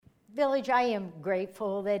Village, I am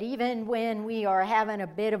grateful that even when we are having a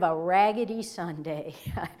bit of a raggedy Sunday,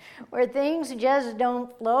 where things just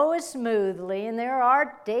don't flow as smoothly, and there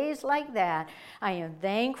are days like that, I am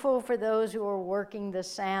thankful for those who are working the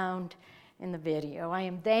sound in the video. I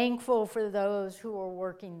am thankful for those who are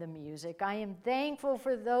working the music. I am thankful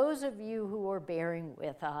for those of you who are bearing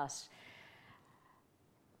with us.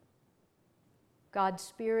 God's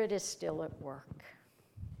Spirit is still at work,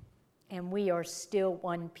 and we are still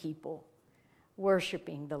one people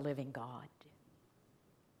worshiping the living God.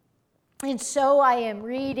 And so I am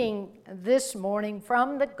reading this morning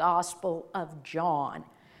from the Gospel of John.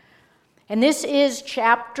 And this is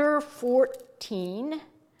chapter 14,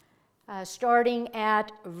 starting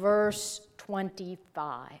at verse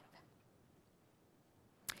 25.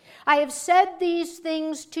 I have said these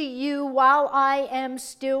things to you while I am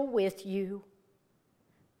still with you.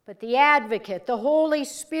 But the Advocate, the Holy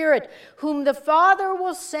Spirit, whom the Father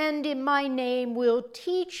will send in my name, will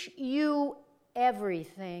teach you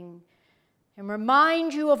everything and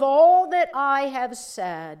remind you of all that I have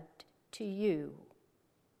said to you.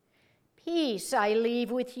 Peace I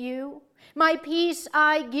leave with you. My peace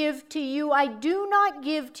I give to you. I do not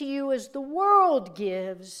give to you as the world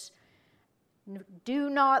gives. Do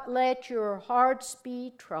not let your hearts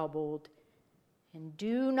be troubled, and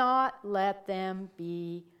do not let them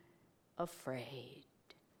be afraid.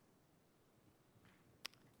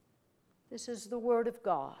 This is the word of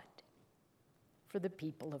God for the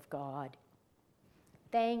people of God.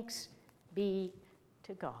 Thanks be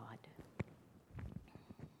to God.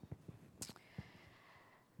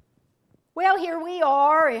 Well, here we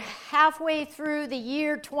are halfway through the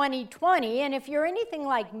year 2020, and if you're anything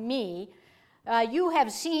like me, you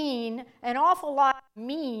have seen an awful lot of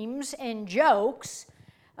memes and jokes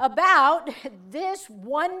about this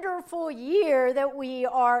wonderful year that we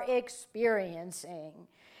are experiencing.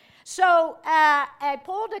 So I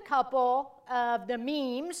pulled a couple of the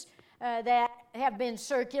memes that have been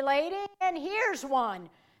circulating, and here's one.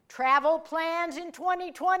 Travel plans in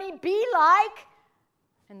 2020 be like,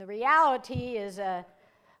 and the reality is a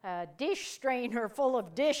dish strainer full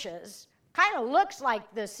of dishes. Kind of looks like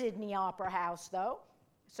the Sydney Opera House, though,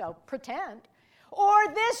 so pretend. Or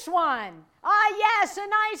this one. Yes, a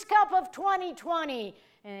nice cup of 2020.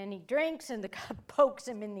 And he drinks and the cup pokes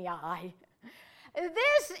him in the eye.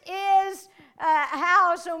 This is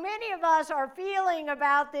how so many of us are feeling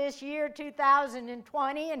about this year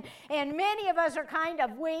 2020, and many of us are kind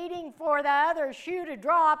of waiting for the other shoe to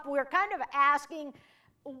drop. We're kind of asking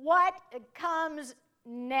what comes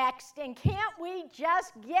next, and can't we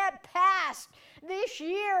just get past this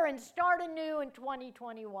year and start anew in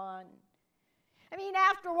 2021? I mean,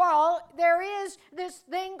 after all, there is this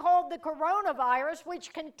thing called the coronavirus,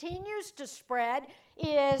 which continues to spread.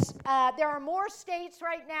 There are more states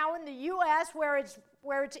right now in the U.S. where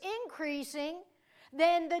it's increasing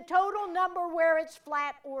than the total number where it's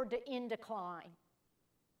flat or in decline.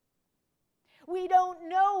 We don't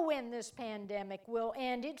know when this pandemic will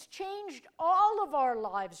end. It's changed all of our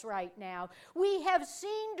lives right now. We have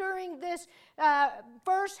seen during this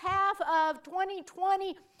first half of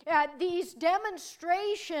 2020 these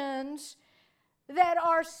demonstrations that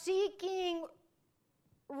are seeking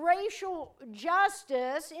racial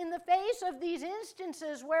justice in the face of these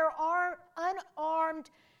instances where our unarmed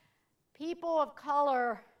people of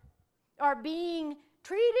color are being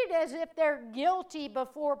treated as if they're guilty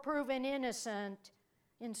before proven innocent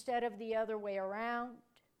instead of the other way around.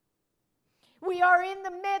 We are in the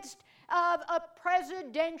midst of a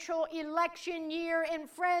presidential election year, and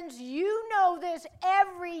friends, you know this.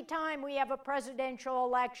 Every time we have a presidential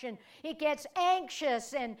election, it gets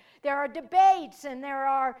anxious, and there are debates, and there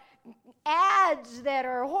are ads that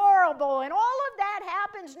are horrible, and all of that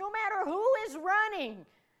happens no matter who is running.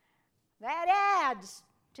 That adds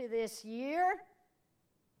to this year.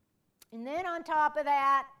 And then on top of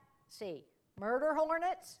that, murder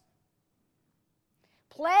hornets,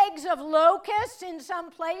 plagues of locusts in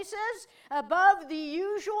some places above the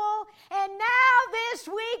usual, and now this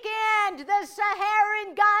weekend, the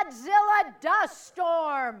Saharan Godzilla dust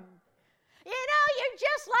storm. You know, you're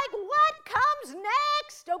just like, what comes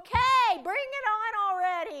next? Okay, bring it on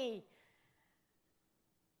already.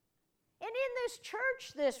 And in this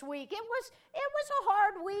church this week, it was a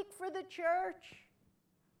hard week for the church.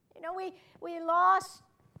 You know, we lost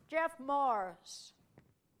Jeff Morris.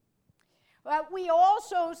 We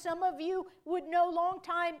also, some of you would know,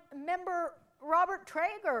 longtime member Robert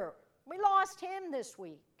Traeger. We lost him this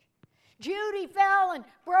week. Judy fell and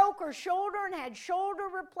broke her shoulder and had shoulder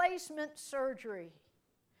replacement surgery.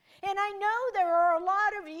 And I know there are a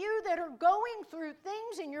lot of you that are going through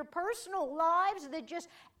things in your personal lives that just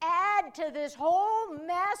add to this whole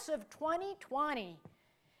mess of 2020.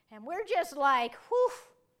 And we're just like, whew,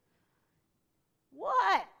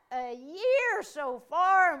 what a year so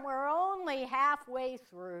far, and we're only halfway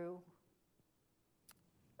through.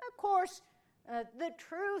 Of course, the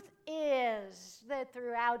truth is that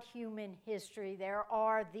throughout human history, there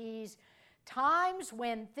are these times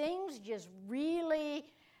when things just really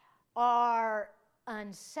are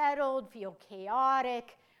unsettled, feel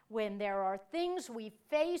chaotic, when there are things we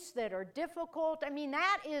face that are difficult. I mean,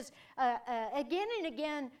 that is, again and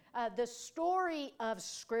again, the story of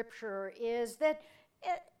Scripture is that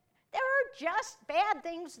there are just bad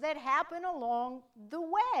things that happen along the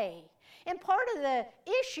way. And part of the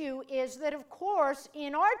issue is that, of course,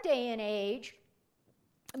 in our day and age,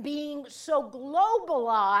 being so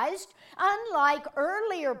globalized, unlike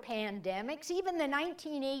earlier pandemics, even the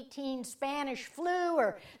 1918 Spanish flu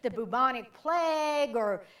or the bubonic plague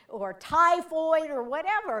or typhoid or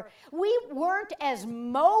whatever, we weren't as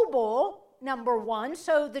mobile, number one,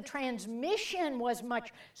 so the transmission was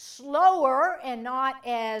much slower and not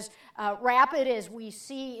as rapid as we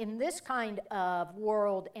see in this kind of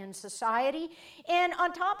world and society. And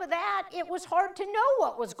on top of that, it was hard to know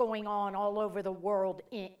what was going on all over the world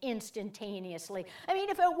instantaneously. I mean,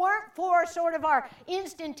 if it weren't for sort of our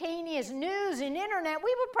instantaneous news and internet,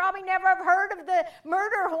 we would probably never have heard of the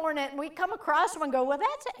murder hornet, and we'd come across one and go, well,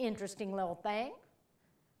 that's an interesting little thing.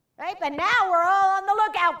 Right? But now we're all on the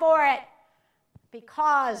lookout for it,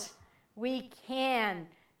 because we can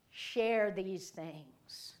share these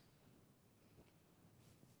things.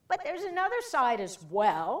 But there's another side as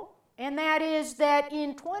well, and that is that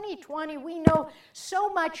in 2020 we know so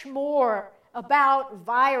much more about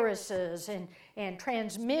viruses and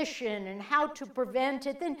transmission and how to prevent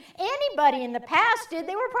it than anybody in the past did.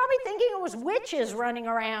 They were probably thinking it was witches running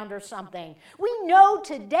around or something. We know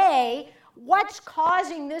today what's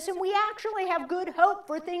causing this, and we actually have good hope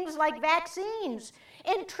for things like vaccines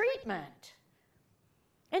and treatment.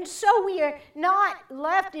 And so we are not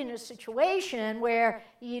left in a situation where,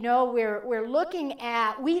 we're looking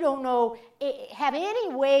at, we don't know, have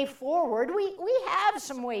any way forward. We have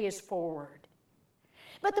some ways forward.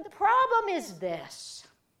 But the problem is this.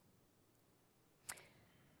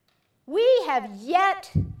 We have yet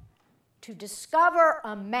to discover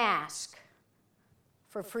a mask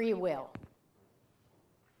for free will.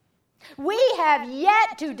 We have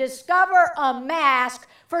yet to discover a mask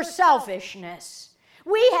for selfishness.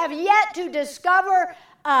 We have yet to discover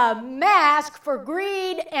a mask for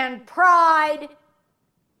greed and pride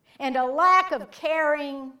and a lack of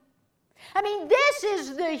caring. I mean, this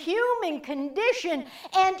is the human condition.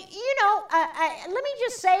 And, let me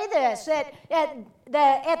just say this, that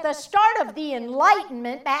at the start of the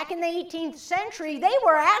Enlightenment, back in the 18th century, they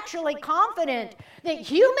were actually confident that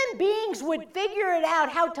human beings would figure it out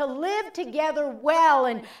how to live together well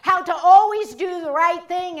and how to always do the right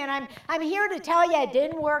thing. And I'm here to tell you it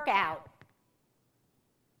didn't work out.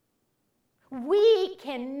 We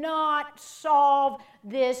cannot solve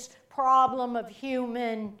this problem of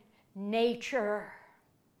human nature.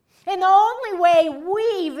 And the only way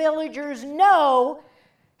we villagers know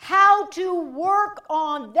how to work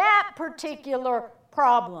on that particular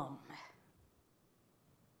problem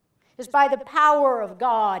is by the power of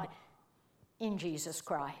God in Jesus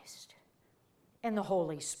Christ and the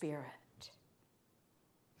Holy Spirit.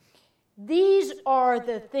 These are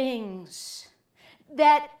the things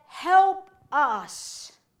that help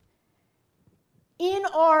us in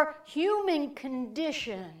our human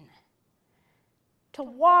condition to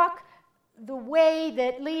walk the way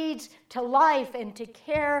that leads to life and to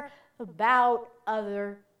care about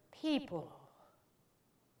other people.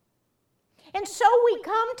 And so we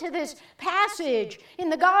come to this passage in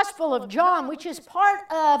the Gospel of John, which is part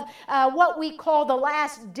of what we call the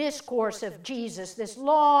last discourse of Jesus, this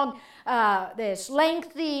long, this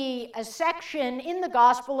lengthy section in the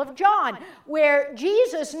Gospel of John, where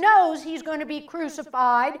Jesus knows he's going to be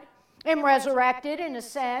crucified and resurrected and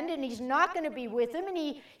ascend, and he's not going to be with them,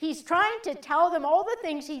 and he's trying to tell them all the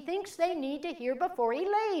things he thinks they need to hear before he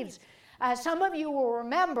leaves. Some of you will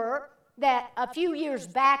remember that a few years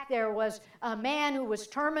back there was a man who was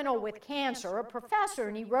terminal with cancer, a professor,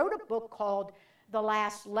 and he wrote a book called The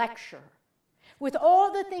Last Lecture, with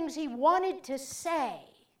all the things he wanted to say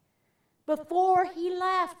before he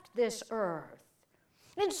left this earth.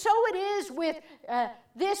 And so it is with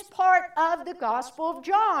this part of the Gospel of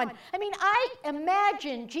John. I mean, I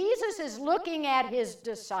imagine Jesus is looking at his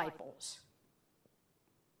disciples,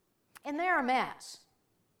 and they're a mess.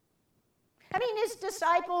 I mean, his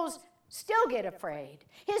disciples still get afraid.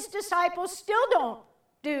 His disciples still don't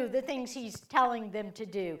do the things he's telling them to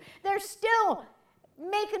do. They're still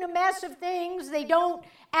making a mess of things. They don't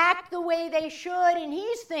act the way they should. And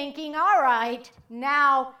he's thinking, all right,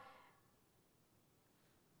 now,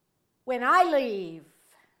 when I leave,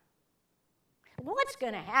 what's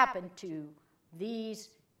going to happen to these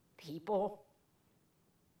people?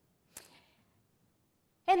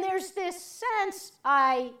 And there's this sense,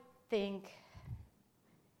 I think,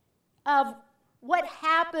 of what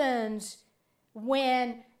happens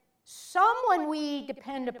when someone we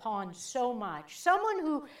depend upon so much,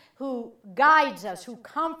 someone who guides us, who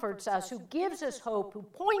comforts us, who gives us hope, who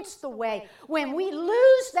points the way, when we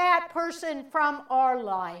lose that person from our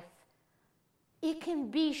life, it can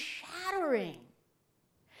be shattering.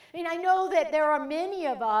 I mean, I know that there are many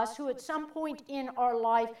of us who at some point in our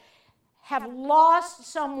life have lost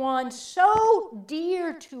someone so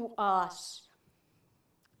dear to us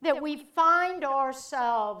that we find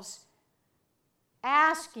ourselves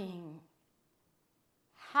asking,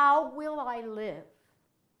 how will I live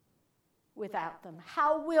without them?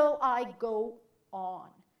 How will I go on?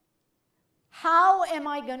 How am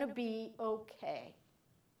I going to be okay?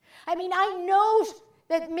 I mean, I know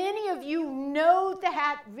that many of you know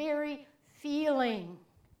that very feeling.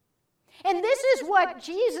 And this is what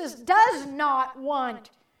Jesus does not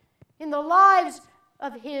want in the lives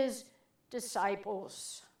of his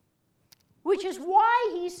disciples, which is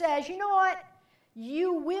why he says, you know what?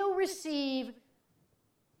 You will receive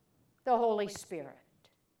the Holy Spirit.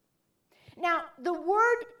 Now, the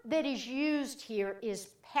word that is used here is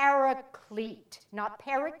paraclete, not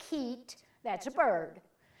parakeet, that's a bird.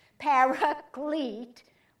 Paraclete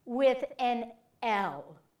with an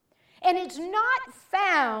L. And it's not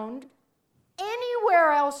found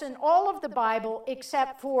anywhere else in all of the Bible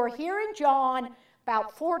except for here in John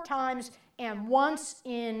about 4 times and once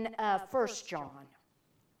in 1 John.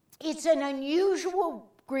 It's an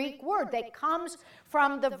unusual Greek word that comes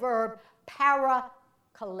from the verb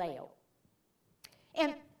parakaleo.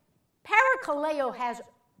 And parakaleo has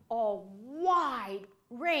a wide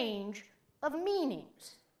range of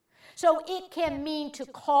meanings. So it can mean to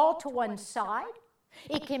call to one side.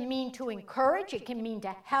 It can mean to encourage. It can mean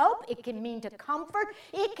to help. It can mean to comfort.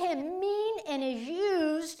 It can mean and is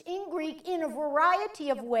used in Greek in a variety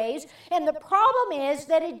of ways. And the problem is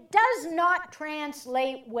that it does not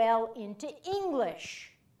translate well into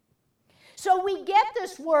English. So we get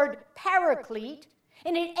this word paraclete,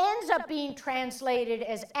 and it ends up being translated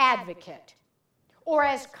as advocate, or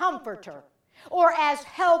as comforter, or as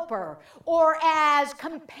helper, or as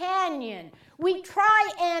companion. We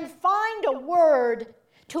try and find a word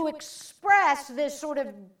to express this sort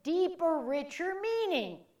of deeper, richer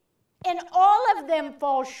meaning. And all of them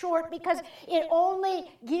fall short because it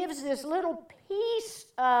only gives this little piece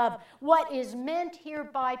of what is meant here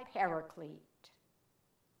by paraclete.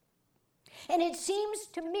 And it seems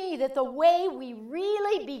to me that the way we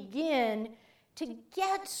really begin to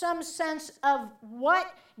get some sense of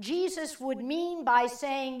what Jesus would mean by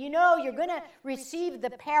saying, you know, you're going to receive the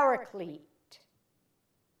paraclete,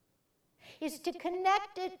 is to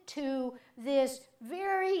connect it to this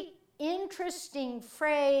very interesting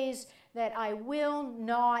phrase that I will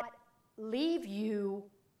not leave you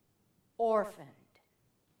orphaned.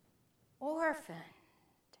 Orphaned.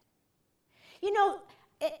 You know,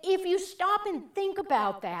 if you stop and think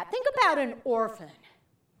about that, think about an orphan.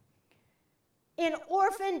 An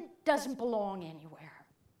orphan doesn't belong anywhere.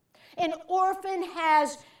 An orphan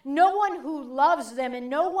has no one who loves them and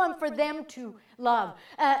no one for them to love.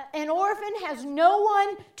 An orphan has no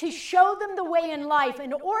one to show them the way in life.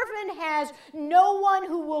 An orphan has no one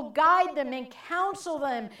who will guide them and counsel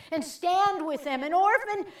them and stand with them. An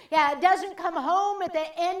orphan doesn't come home at the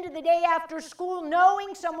end of the day after school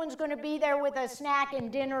knowing someone's going to be there with a snack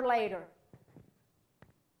and dinner later.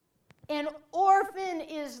 An orphan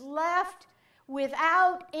is left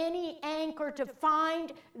without any anchor to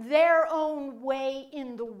find their own way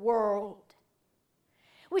in the world.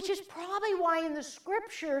 Which is probably why in the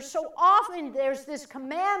scripture so often there's this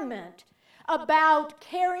commandment about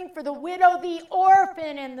caring for the widow, the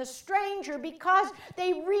orphan, and the stranger, because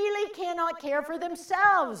they really cannot care for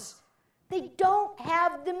themselves. They don't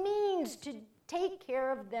have the means to take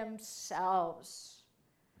care of themselves.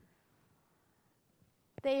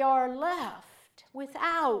 They are left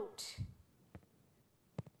without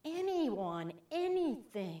anyone,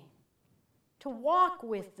 anything to walk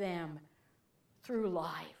with them through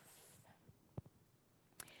life.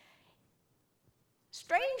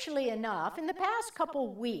 Strangely enough, in the past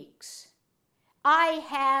couple weeks, I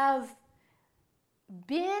have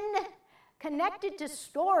been connected to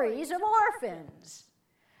stories of orphans.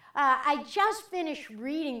 I just finished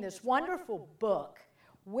reading this wonderful book,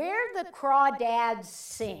 Where the Crawdads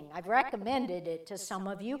Sing. I've recommended it to some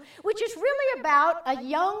of you, which is really about a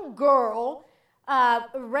young girl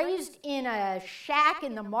raised in a shack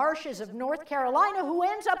in the marshes of North Carolina who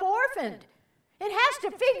ends up orphaned and has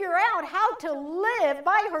to figure out how to live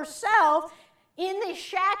by herself in this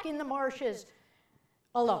shack in the marshes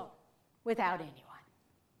alone, without anyone.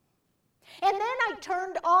 And then I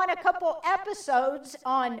turned on a couple episodes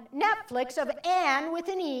on Netflix of Anne with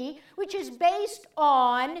an E, which is based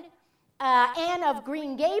on Anne of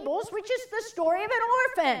Green Gables, which is the story of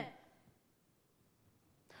an orphan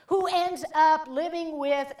who ends up living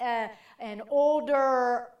with an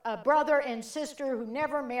older brother and sister who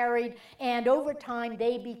never married, and over time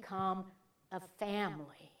they become a family.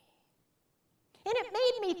 And it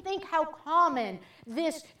made me think how common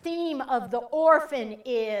this theme of the orphan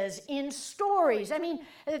is in stories. I mean,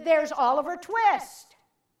 there's Oliver Twist,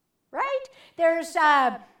 right? There's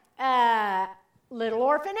Little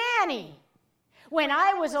Orphan Annie. When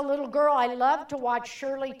I was a little girl, I loved to watch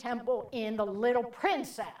Shirley Temple in The Little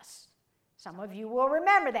Princess. Some of you will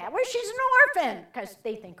remember that, where she's an orphan because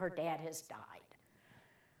they think her dad has died.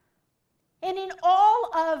 And in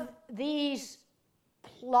all of these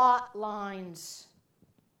plot lines,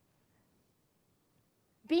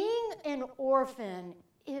 being an orphan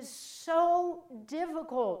is so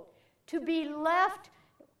difficult. To be left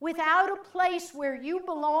without a place where you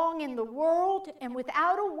belong in the world and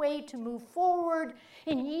without a way to move forward,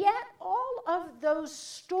 and yet all of those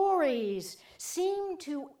stories seem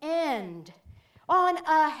to end on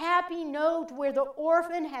a happy note where the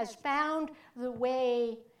orphan has found the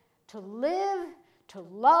way to live, to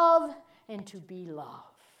love, and to be loved.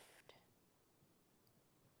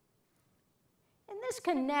 And this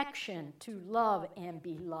connection to love and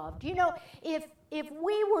be loved, you know, if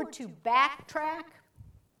we were to backtrack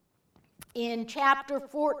in chapter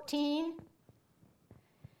 14,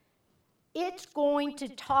 it's going to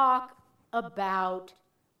talk about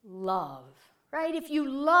love, right? If you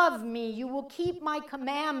love me, you will keep my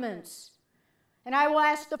commandments. And I will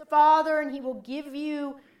ask the Father, and he will give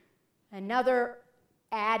you another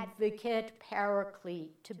advocate,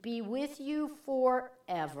 paraclete, to be with you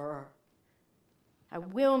forever. I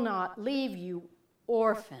will not leave you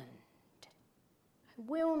orphaned. I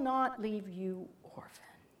will not leave you orphaned.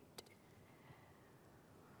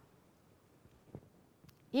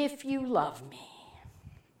 If you love me.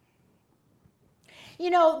 You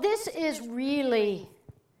know, this is really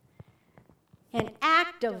an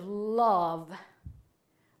act of love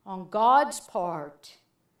on God's part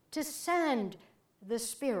to send the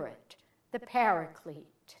Spirit, the Paraclete.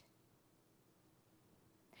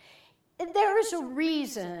 There is a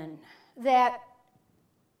reason that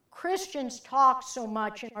Christians talk so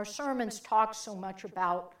much and our sermons talk so much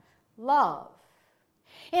about love.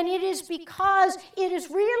 And it is because it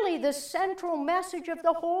is really the central message of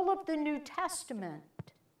the whole of the New Testament.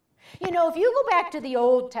 You know, if you go back to the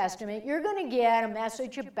Old Testament, you're going to get a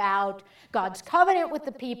message about God's covenant with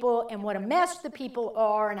the people and what a mess the people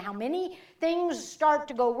are and how many things start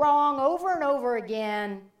to go wrong over and over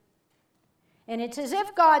again. And it's as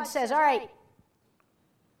if God says, all right,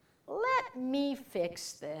 let me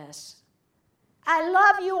fix this. I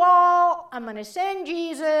love you all. I'm going to send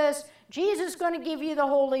Jesus. Jesus is going to give you the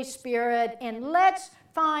Holy Spirit. And let's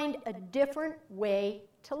find a different way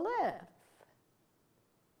to live.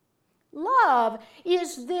 Love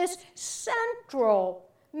is this central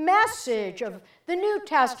message of the New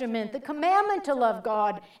Testament, the commandment to love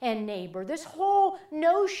God and neighbor. This whole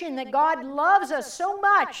notion that God loves us so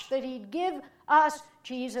much that he'd give us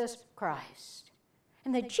Jesus Christ.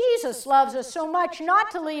 And that Jesus loves us so much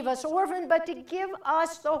not to leave us orphaned, but to give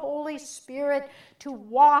us the Holy Spirit to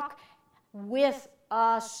walk with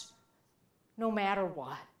us no matter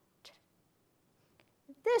what.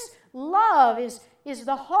 This love is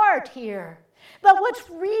the heart here. But what's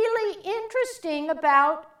really interesting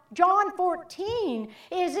about John 14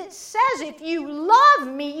 is it says, if you love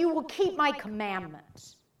me, you will keep my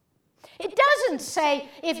commandments. It doesn't say,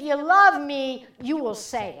 if you love me, you will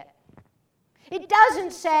say it. It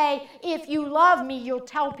doesn't say, if you love me, you'll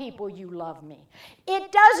tell people you love me.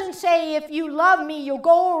 It doesn't say, if you love me, you'll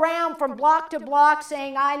go around from block to block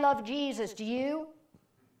saying, I love Jesus. Do you?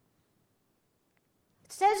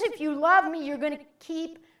 It says, if you love me, you're going to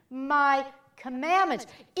keep my commandments.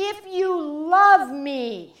 If you love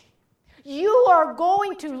me, you are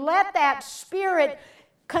going to let that Spirit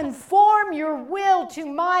conform your will to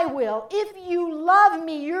my will. If you love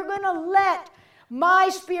me, you're going to let my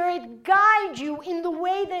Spirit guide you in the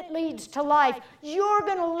way that leads to life. You're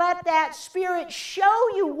going to let that Spirit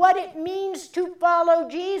show you what it means to follow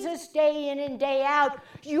Jesus day in and day out.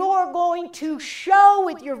 You're going to show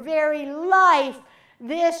with your very life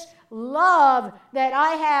this love that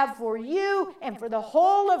I have for you and for the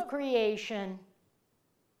whole of creation,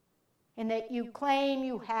 and that you claim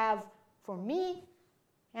you have for me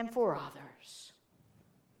and for others.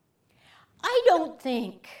 I don't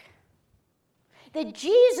think that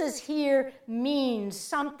Jesus here means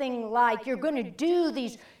something like you're going to do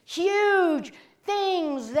these huge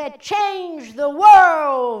things that change the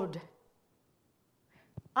world.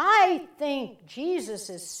 I think Jesus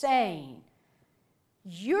is saying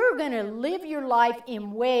you're going to live your life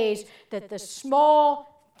in ways that the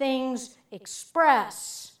small things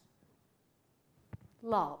express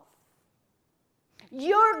love.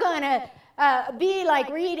 You're going to be like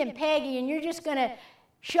Reed and Peggy, and you're just going to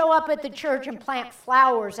show up at the church and plant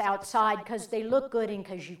flowers outside because they look good and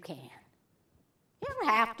because you can. You don't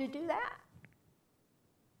have to do that.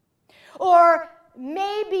 Or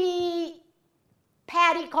maybe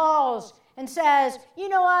Patty calls and says, you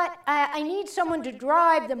know what, I need someone to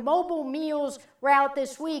drive the mobile meals route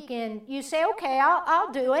this week. And you say, okay,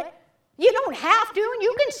 I'll do it. You don't have to, and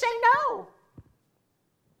you can say no.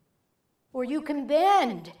 Or you can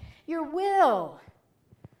bend your will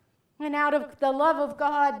and out of the love of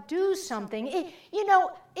God do something.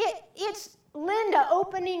 It's Linda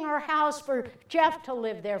opening her house for Jeff to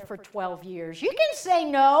live there for 12 years. You can say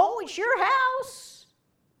no, it's your house.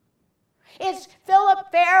 It's Philip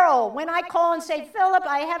Farrell when I call and say, Philip,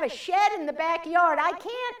 I have a shed in the backyard. I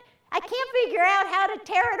can't figure out how to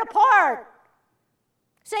tear it apart.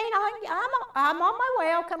 Saying, I'm on my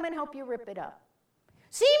way, I'll come and help you rip it up.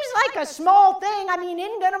 Seems like a small thing,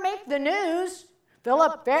 isn't going to make the news.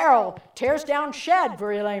 Philip Farrell tears down shed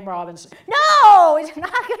for Elaine Robinson. No, it's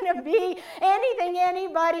not going to be anything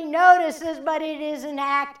anybody notices, but it is an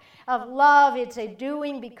act of love. It's a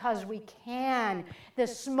doing because we can. The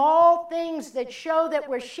small things that show that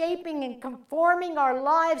we're shaping and conforming our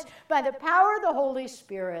lives by the power of the Holy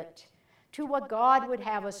Spirit to what God would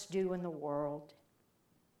have us do in the world.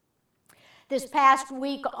 This past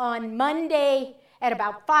week on Monday at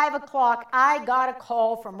about 5 o'clock, I got a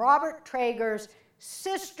call from Robert Traeger's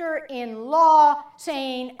sister-in-law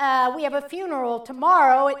saying, we have a funeral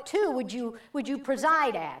tomorrow at 2. Would you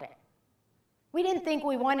preside at it? We didn't think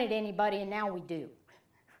we wanted anybody, and now we do.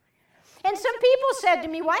 And some people said to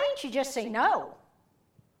me, why didn't you just say no?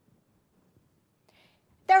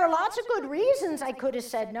 There are lots of good reasons I could have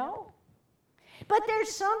said no. But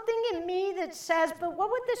there's something in me that says, but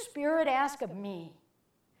what would the Spirit ask of me?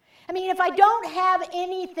 If I don't have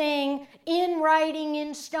anything in writing,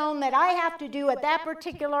 in stone, that I have to do at that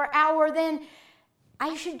particular hour, then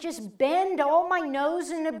I should just bend all my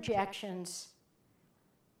no's and objections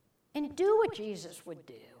and do what Jesus would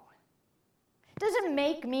do. It doesn't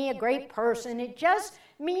make me a great person. It just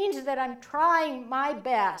means that I'm trying my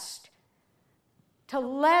best to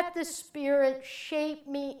let the Spirit shape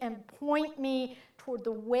me and point me toward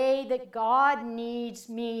the way that God needs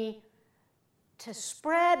me to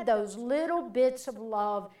spread those little bits of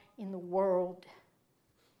love in the world.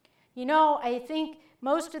 I think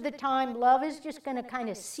most of the time love is just going to kind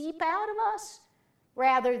of seep out of us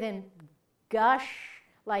rather than gush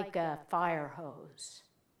like a fire hose.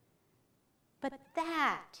 But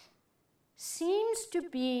that seems to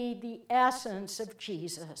be the essence of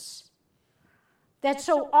Jesus. That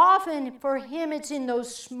so often for him it's in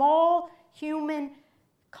those small human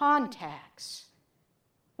contacts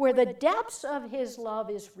where the depths of his love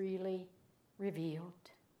is really revealed.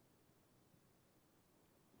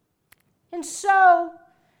 And so,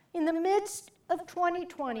 in the midst of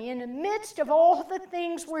 2020, in the midst of all the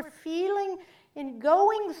things we're feeling and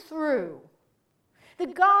going through, the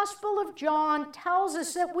Gospel of John tells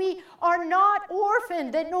us that we are not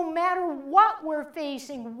orphaned, that no matter what we're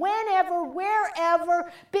facing, whenever,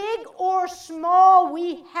 wherever, big or small,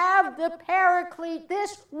 we have the Paraclete,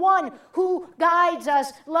 this one who guides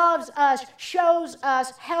us, loves us, shows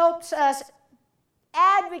us, helps us,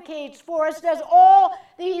 advocates for us, does all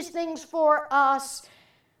these things for us.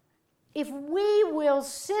 If we will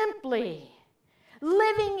simply,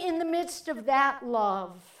 living in the midst of that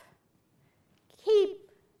love, keep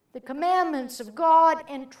the commandments of God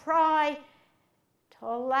and try to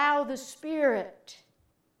allow the Spirit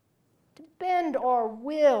to bend our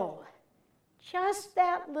will just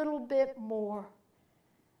that little bit more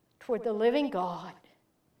toward the living God,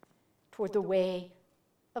 toward the way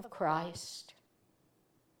of Christ.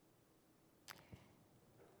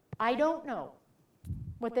 I don't know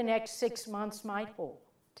what the next 6 months might hold.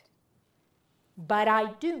 But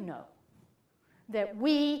I do know that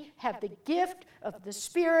we have the gift of the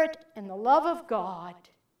Spirit and the love of God,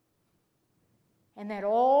 and that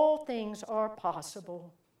all things are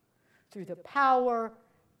possible through the power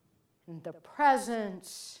and the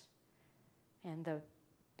presence and the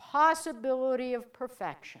possibility of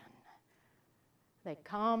perfection that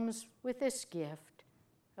comes with this gift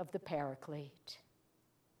of the Paraclete.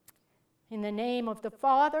 In the name of the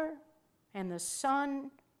Father, and the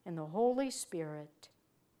Son, and the Holy Spirit,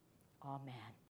 amen.